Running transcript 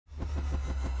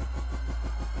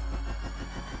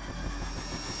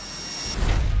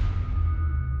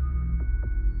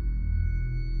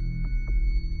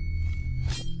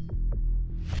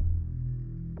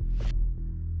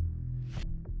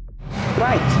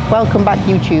Right, welcome back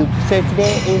YouTube. So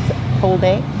today is full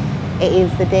day. It is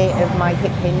the day of my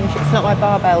hip hinge. It's not my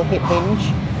barbell hip hinge,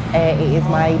 it is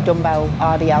my dumbbell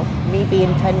RDL. Me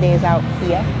being 10 days out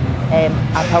here,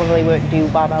 I probably won't do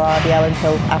barbell RDL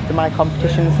until after my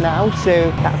competitions now, so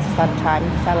that's a sad time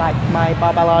because I like my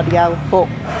barbell RDL, but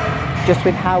just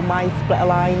with how my split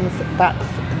aligns,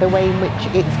 that's the way in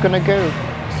which it's going to go.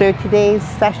 So today's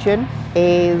session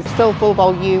is still full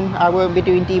volume. I won't be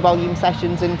doing devolume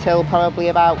sessions until probably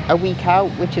about a week out,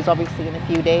 which is obviously in a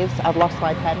few days. I've lost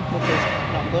my pen, which is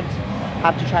not good.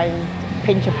 I have to try and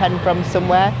pinch a pen from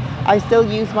somewhere. I still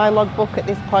use my logbook at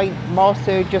this point, more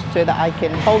so just so that I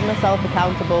can hold myself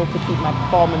accountable to keep my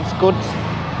performance good.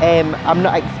 I'm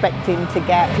not expecting to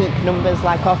get peak numbers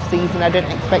like off season. I don't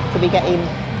expect to be getting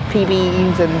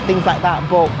PBs and things like that,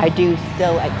 but I do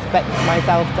still expect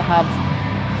myself to have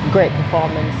great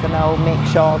performance, and I'll make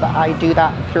sure that I do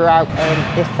that throughout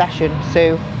this session.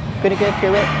 So I'm going to go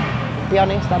through it. To be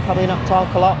honest, I'll probably not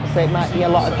talk a lot, so it might be a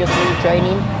lot of just me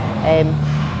training.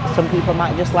 Some people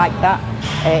might just like that.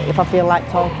 If I feel like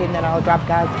talking, then I'll grab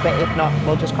guys, but if not,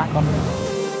 we'll just crack on.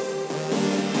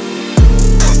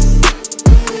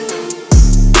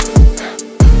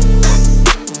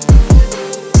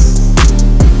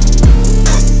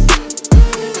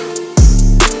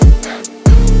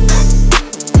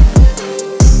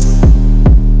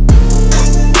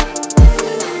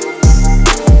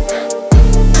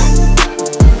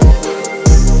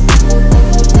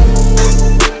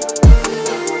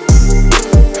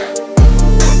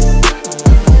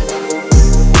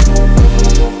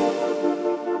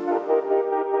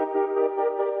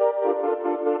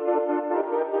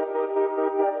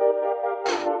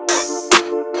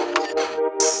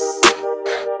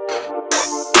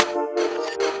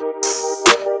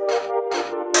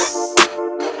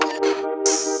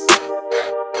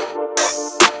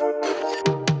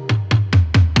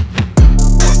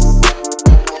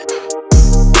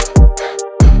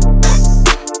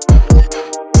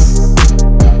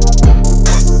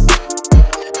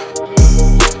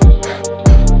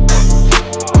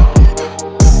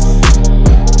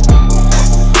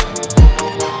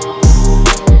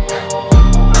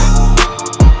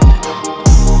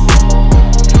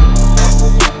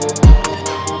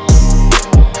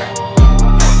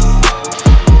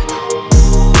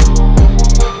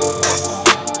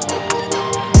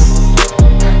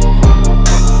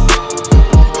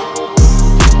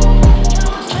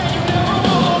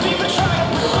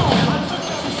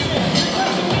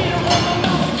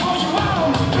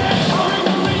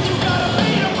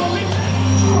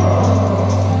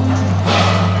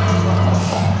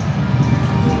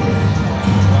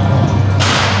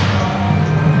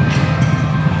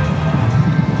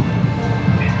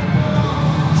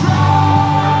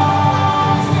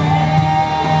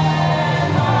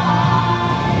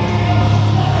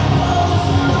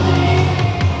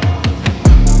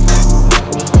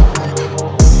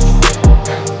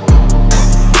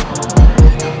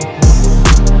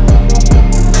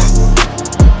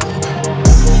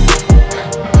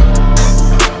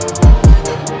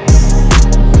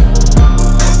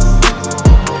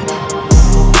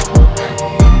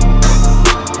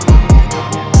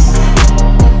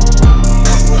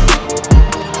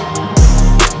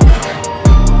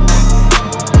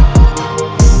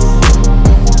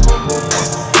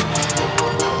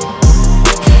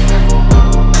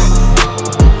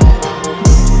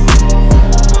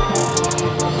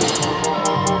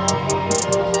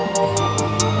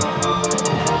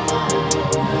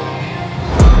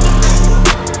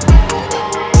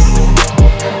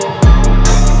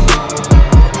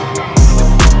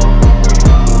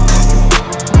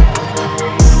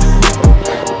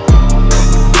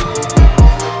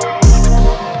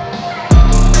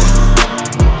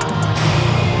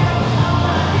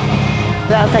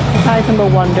 That's exercise number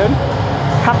 1 done.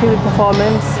 Happy with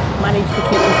performance, managed to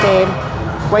keep the same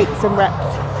weights and reps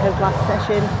as last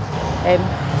session.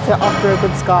 So off to a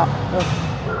good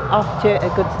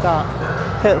start.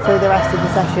 Hopefully the rest of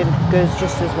the session goes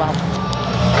just as well.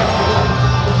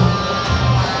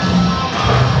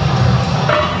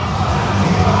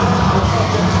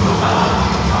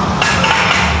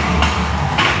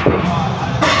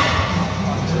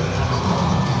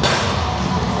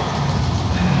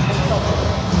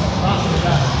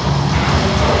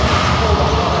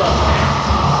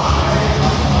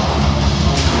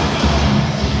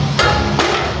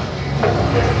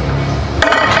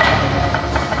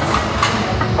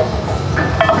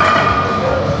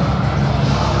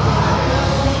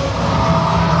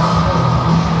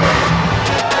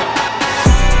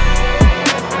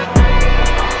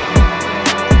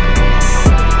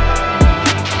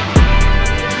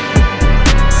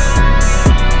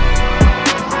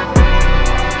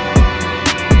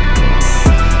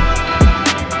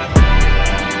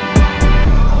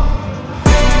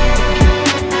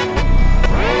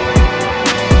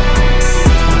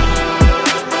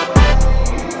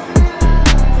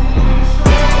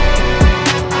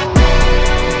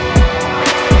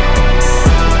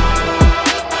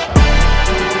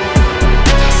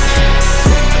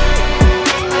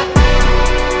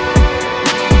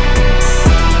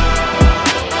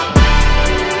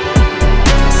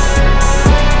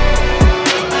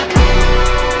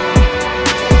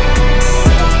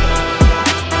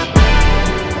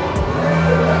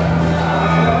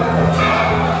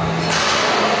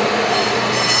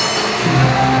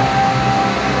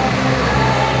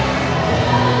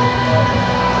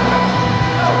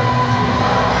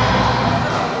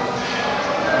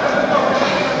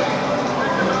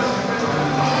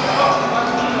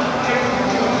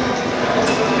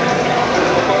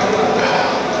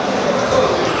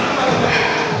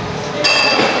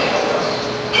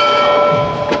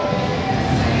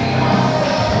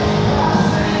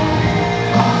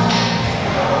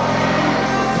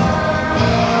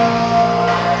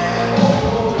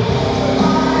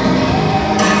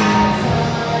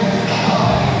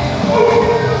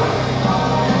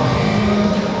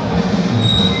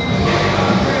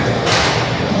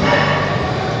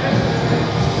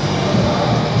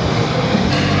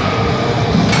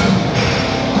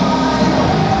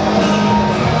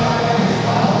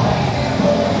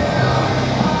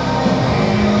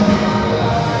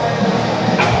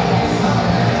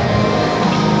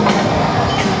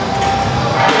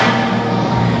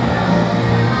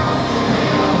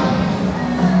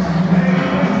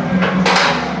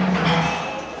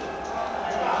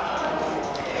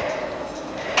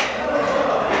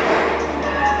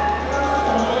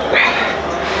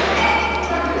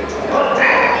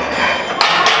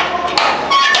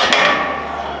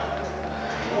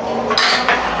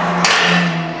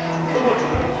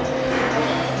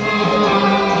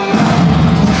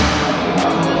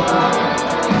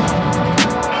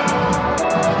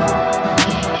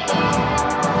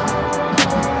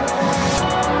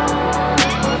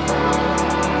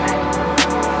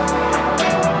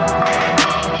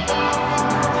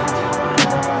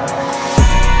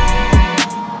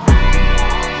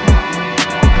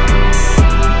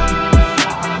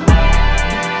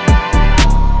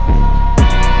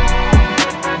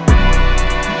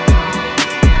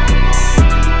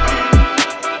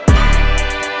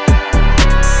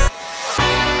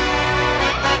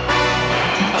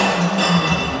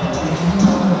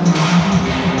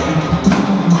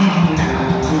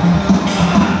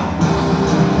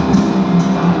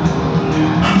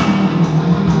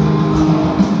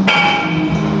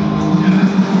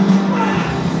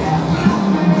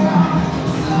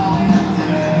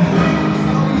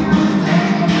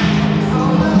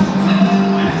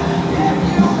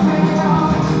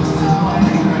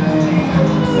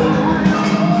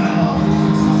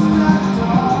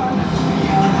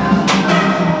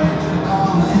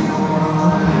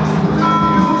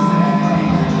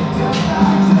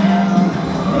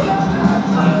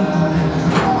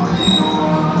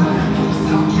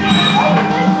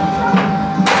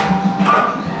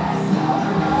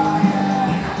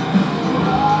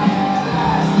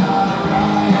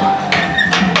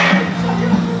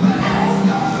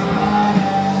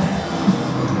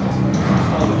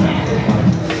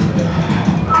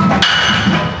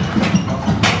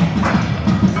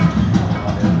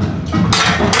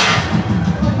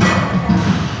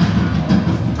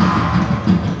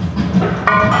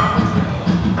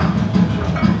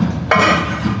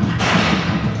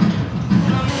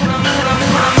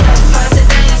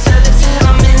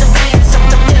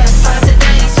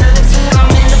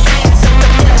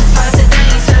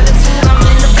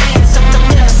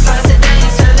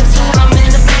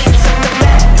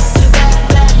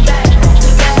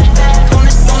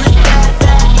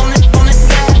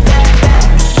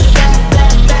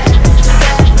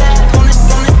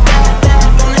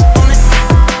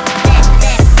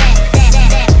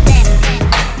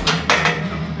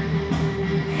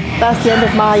 that's the end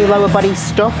of my lower body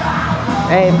stuff.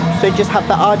 So just have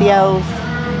the RDLs,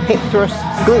 hip thrust,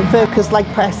 glute focus leg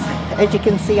press. As you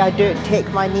can see, I don't take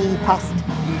my knee past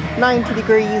 90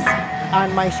 degrees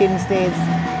and my shin stays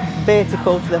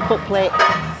vertical to the foot plate.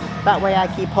 That way I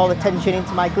keep all the tension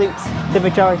into my glutes the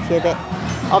majority of it.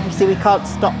 Obviously we can't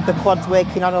stop the quads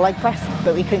working on a leg press,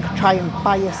 but we can try and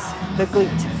bias the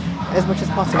glute as much as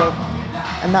possible.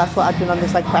 And that's what I've done on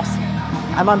this leg press.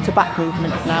 I'm on to back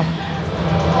movements now.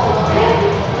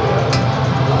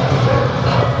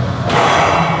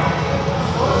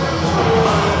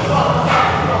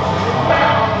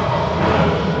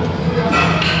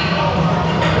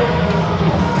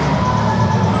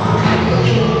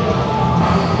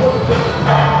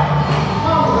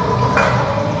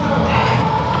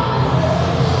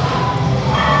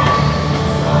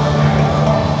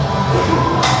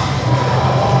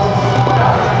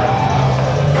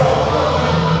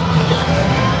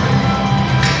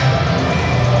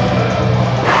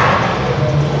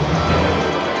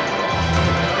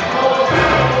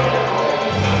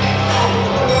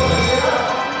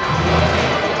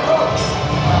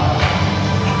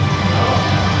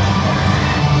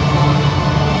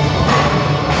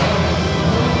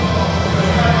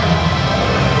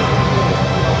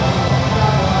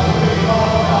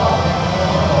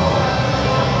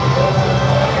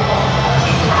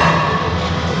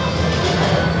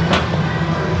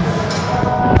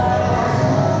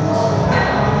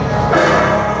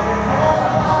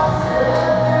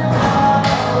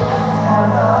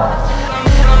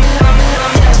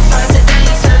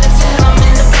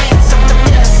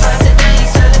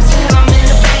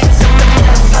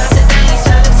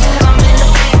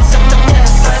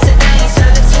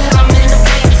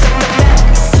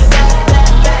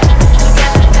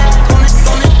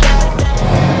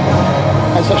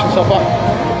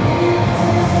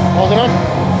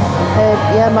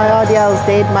 Yeah, my RDLs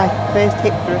did my first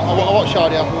hip thrust. I watched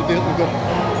RDL, we're good.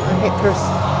 My hip thrust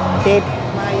did,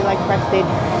 my leg press did.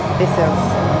 This is a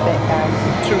bit down.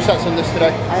 2 sets on this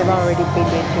today. I've already been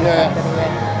doing 2 sets anyway.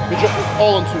 We just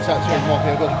all on 2 sets, yeah.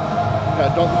 Okay, good.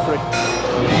 Yeah, don't be free.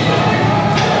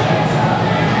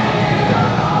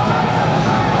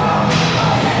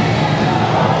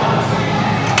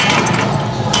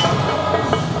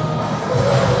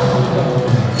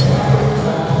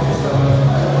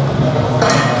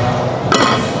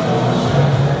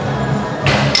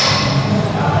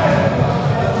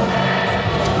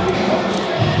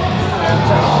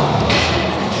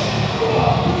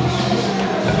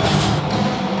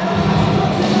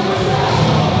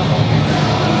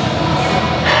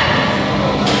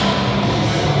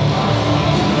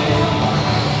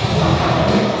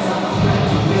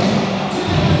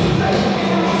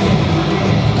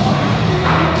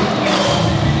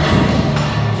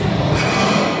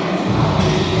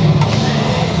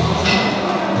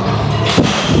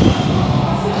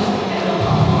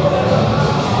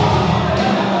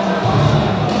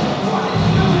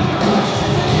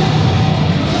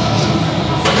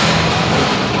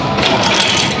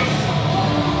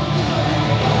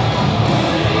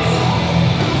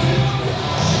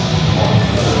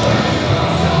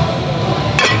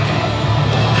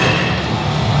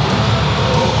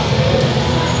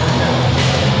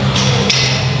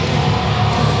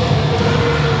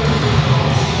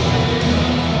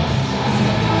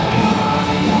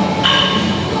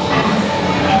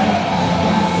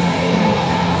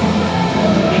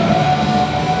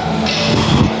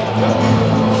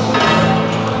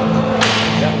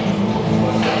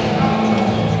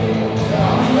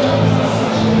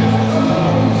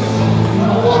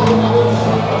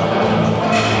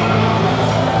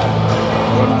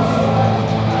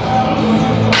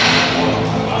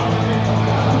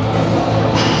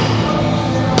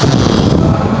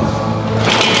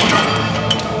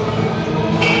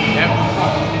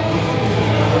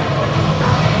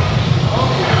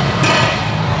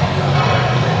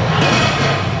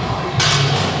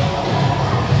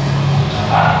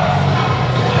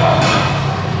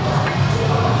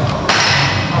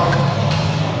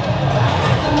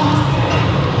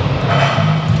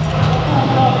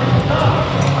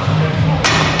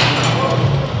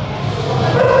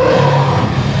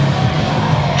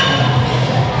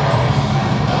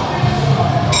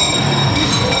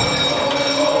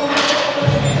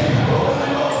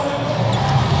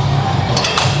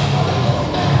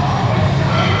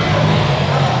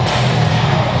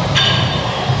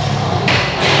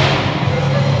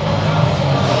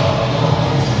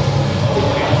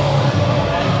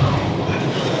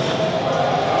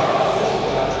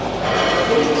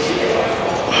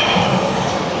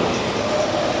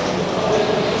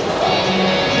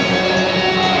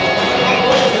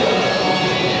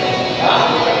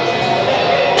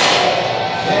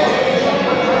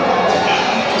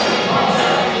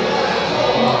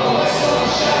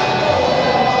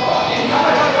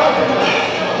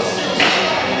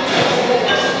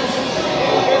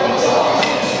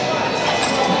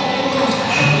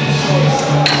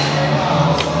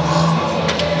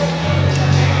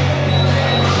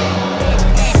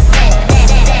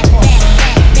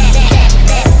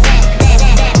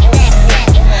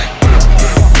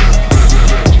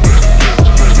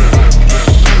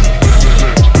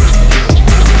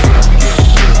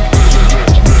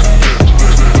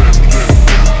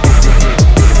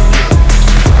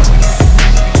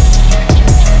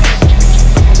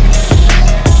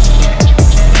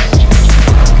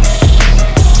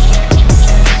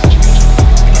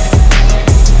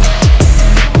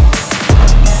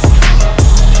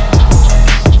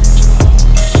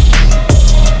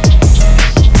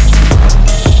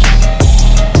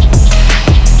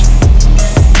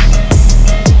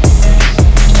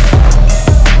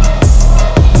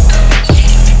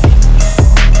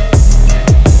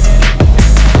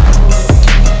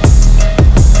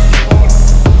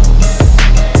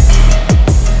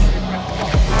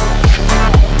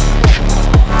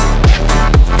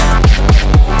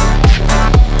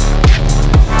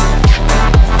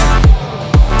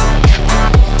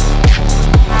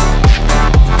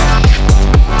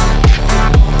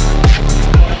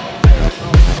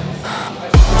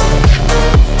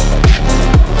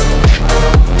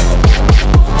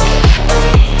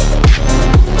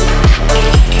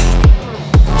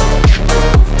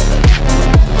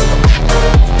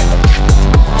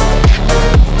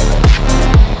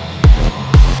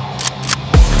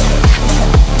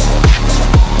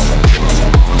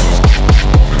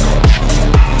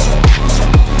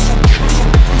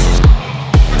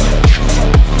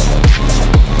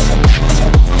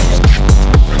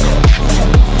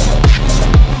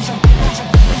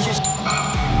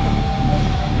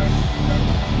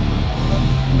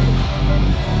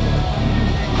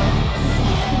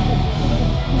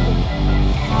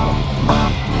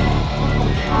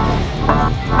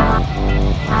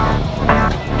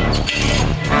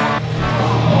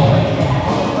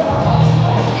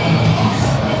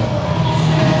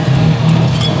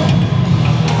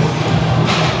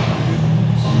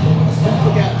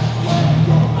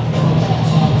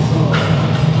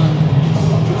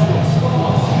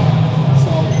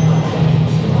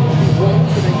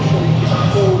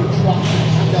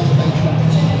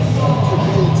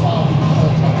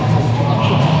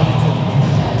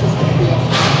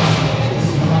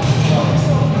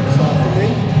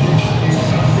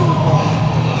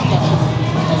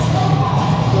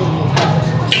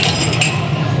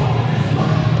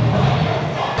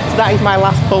 that is my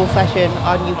last pull session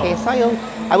on UK soil.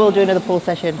 I will do another pull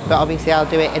session, but obviously I'll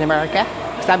do it in America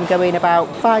because I'm going about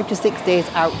 5 to 6 days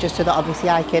out, just so that obviously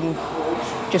I can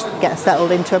just get settled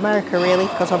into America, really,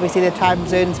 because obviously the time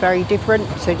zone's very different.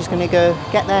 So just going to go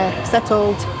get there,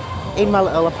 settled in my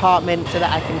little apartment so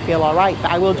that I can feel all right. But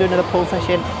I will do another pull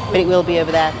session, but it will be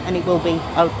over there, and it will be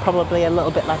probably a little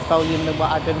bit less volume than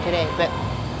what I've done today. But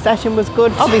session was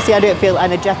good. Obviously I don't feel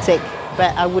energetic,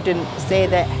 but I wouldn't say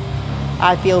that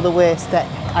I feel the worst that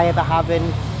I ever have,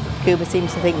 and Kuba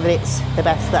seems to think that it's the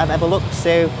best that I've ever looked.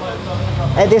 So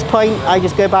at this point I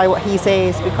just go by what he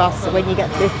says, because when you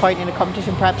get to this point in a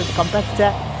competition prep as a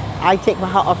competitor, I take my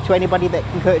hat off to anybody that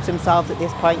can coach themselves at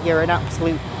this point. You're an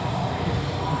absolute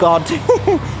god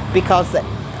because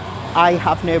I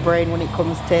have no brain when it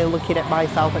comes to looking at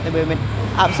myself at the moment.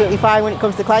 Absolutely fine when it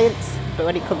comes to clients, but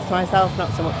when it comes to myself,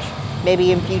 not so much.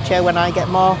 Maybe in future when I get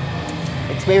more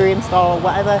experienced or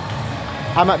whatever,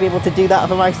 I might be able to do that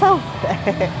for myself.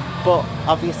 But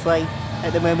obviously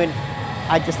at the moment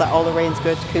I just let all the reins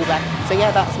go to Kuba. So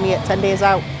yeah, that's me at 10 days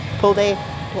out, pull day.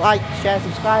 Like, share,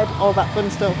 subscribe, all that fun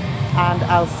stuff, and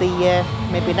I'll see you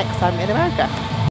maybe next time in America.